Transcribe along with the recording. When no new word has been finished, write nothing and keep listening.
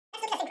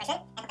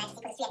version, f of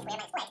x is equal to 3x squared minus 4x plus 1, and then we have to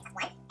define f prime of a. This time we have to use the second definition, the definition 2 of f prime of a. So, okay, we have f prime of a by definition number 2. Let's define this, the one with the h, but h is approaching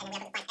to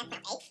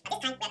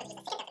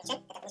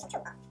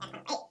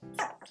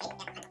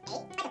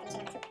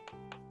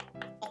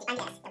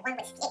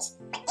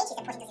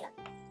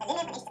 0. The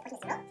limit when h is approaching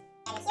to 0,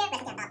 and then here we're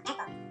thinking about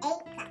f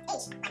of a plus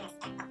h minus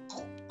f of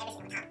a,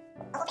 everything on top,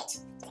 of h.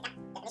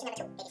 Just like that. Definition number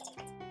 2, take this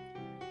difference.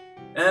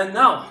 And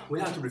now we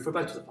have to refer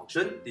back to the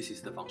function. This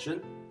is the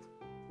function.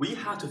 We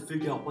have to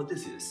figure out what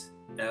this is,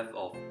 f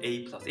of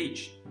a plus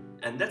h.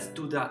 And let's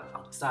do that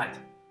on the side.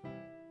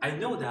 I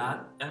know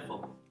that f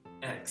of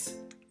x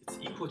is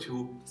equal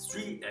to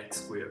 3x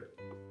squared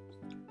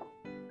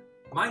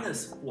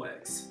minus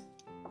 4x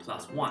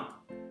plus 1.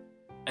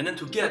 And then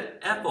to get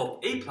f of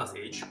a plus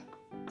h,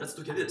 let's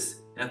look at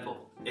this, f of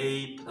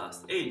a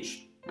plus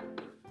h.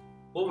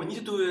 What we need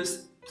to do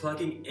is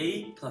plug in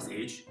a plus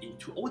h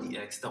into all the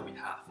x that we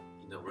have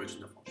in the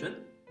original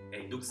function.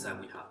 And it looks like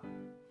we have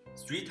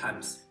 3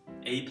 times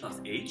a plus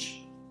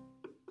h,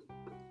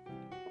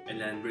 and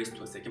then raised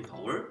to a second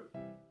power,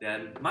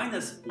 then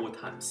minus 4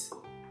 times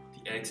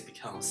the x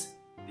becomes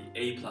the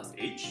a plus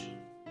h,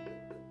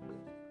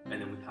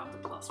 and then we have the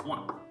plus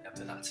 1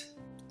 after that.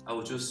 I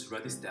will just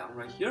write this down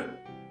right here.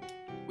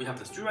 We have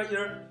the 3 right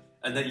here,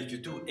 and then if you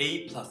do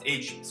a plus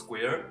h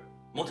squared,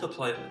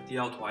 multiply it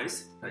out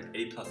twice, like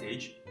a plus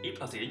h,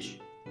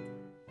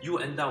 you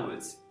end up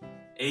with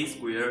a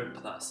squared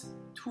plus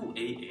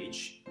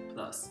 2ah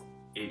plus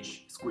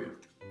h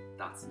squared.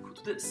 That's equal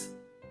to this.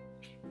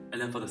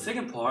 And then for the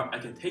second part, I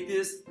can take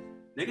this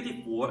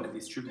negative 4 and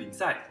distribute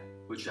inside,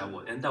 which I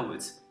will end up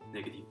with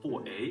negative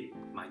 4a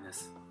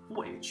minus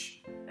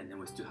 4h, and then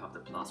we still have the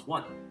plus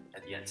 1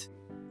 at the end.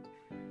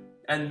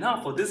 And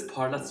now for this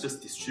part, let's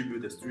just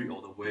distribute the 3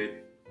 all the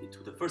way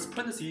into the first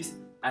parentheses.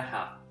 I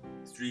have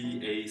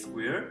 3a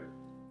squared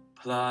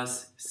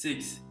plus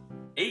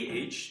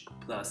 6ah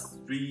plus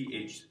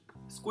 3h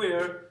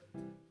squared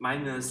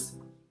minus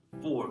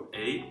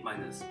 4a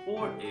minus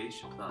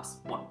 4h plus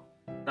 1.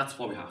 That's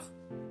what we have.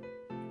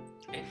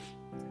 Okay.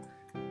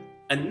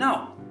 And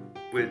now,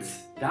 with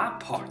that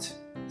part,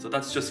 so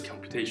that's just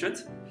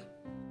computations,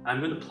 I'm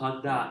going to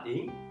plug that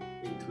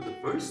into the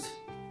first.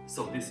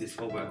 So this is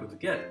what we're going to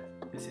get.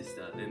 This is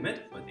the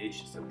limit when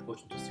h is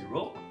approaching to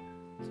 0.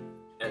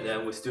 And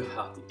then we still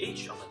have the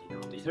h on the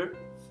denominator.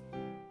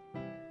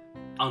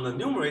 On the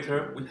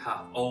numerator, we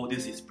have all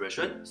this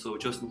expression, so we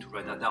just need to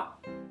write that down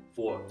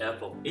for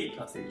f of a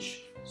plus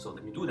h. So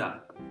let me do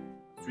that.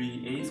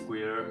 3a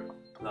squared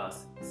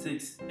plus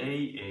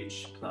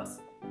 6ah plus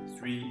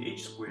 3h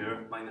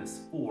squared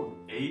minus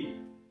 4a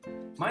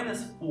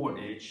minus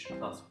 4h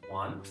plus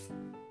 1.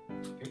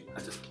 Okay, I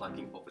just plug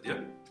in over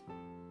there.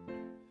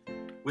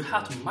 We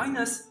have to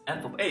minus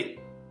f of a.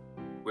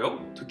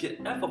 Well, to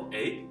get f of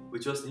a, we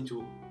just need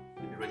to,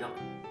 let me write down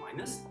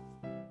minus.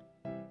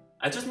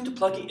 I just need to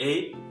plug in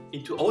a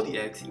into all the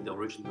x in the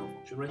original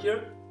function right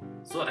here.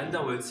 So I end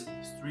up with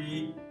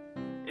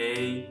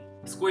 3a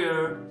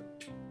squared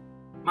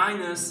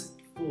minus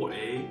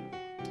 4a,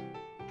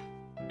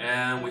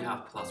 and we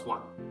have plus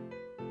 1.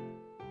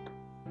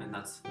 And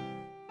that's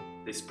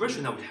the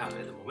expression that we have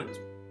at the moment.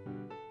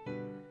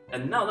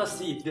 And now let's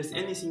see if there's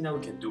anything that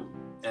we can do.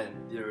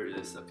 And there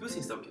is a few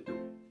things that we can do.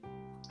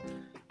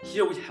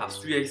 Here we have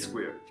 3a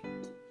squared,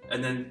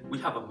 and then we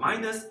have a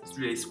minus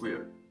 3a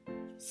squared.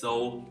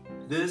 So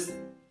this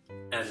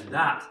and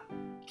that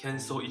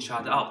cancel each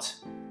other out.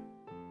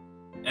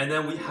 And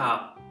then we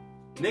have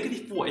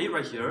negative 4a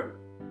right here.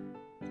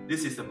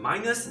 This is a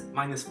minus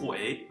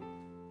 4a.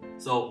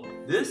 So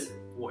this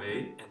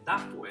 4a and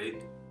that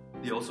 4a,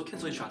 they also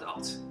cancel each other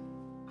out.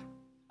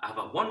 I have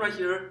a 1 right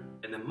here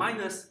and a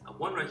minus a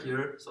 1 right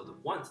here, so the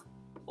 1s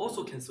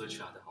also cancel each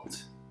other out.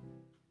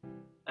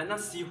 And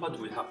let's see what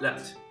do we have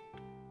left.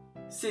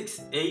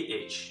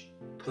 6ah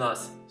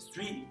plus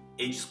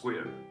 3h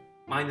squared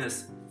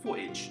minus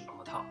 4h on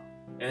the top.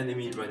 And let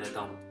me write that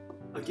down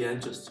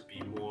again just to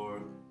be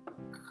more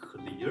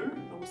clear,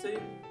 I would say.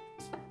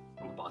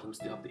 On the bottom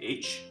still have the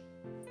h.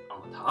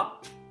 On the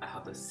top, I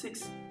have the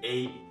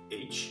 6ah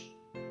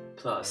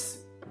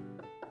plus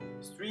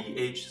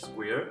 3h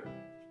squared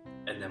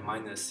and then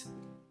minus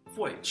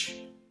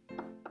 4h.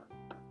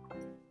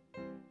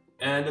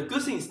 And the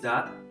good thing is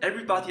that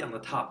everybody on the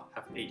top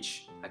have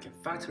h. I can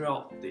factor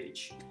out the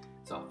h.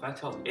 So I'll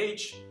factor out the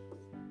h.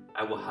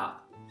 I will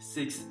have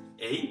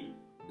 6a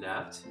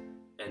left,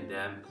 and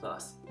then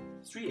plus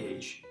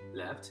 3h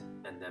left,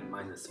 and then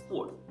minus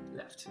 4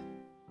 left.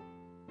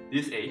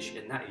 This h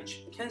and that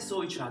h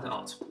cancel each other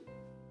out.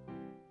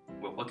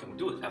 Well, what can we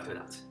do after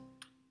that?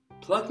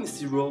 Plugging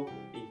 0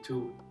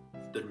 into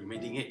the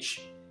remaining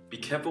h. Be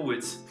careful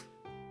with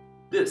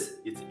this.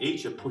 It's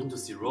h approaching to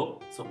 0,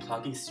 so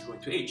plugging 0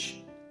 into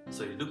h.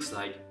 So it looks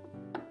like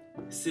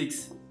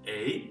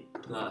 6a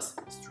plus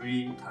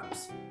 3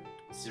 times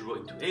 0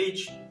 into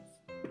h.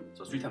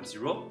 So 3 times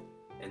 0,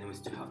 and then we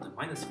still have the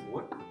minus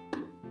 4.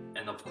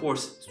 And of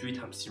course, 3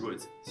 times 0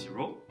 is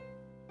 0.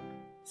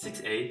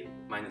 6a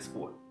minus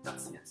 4,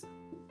 that's the answer.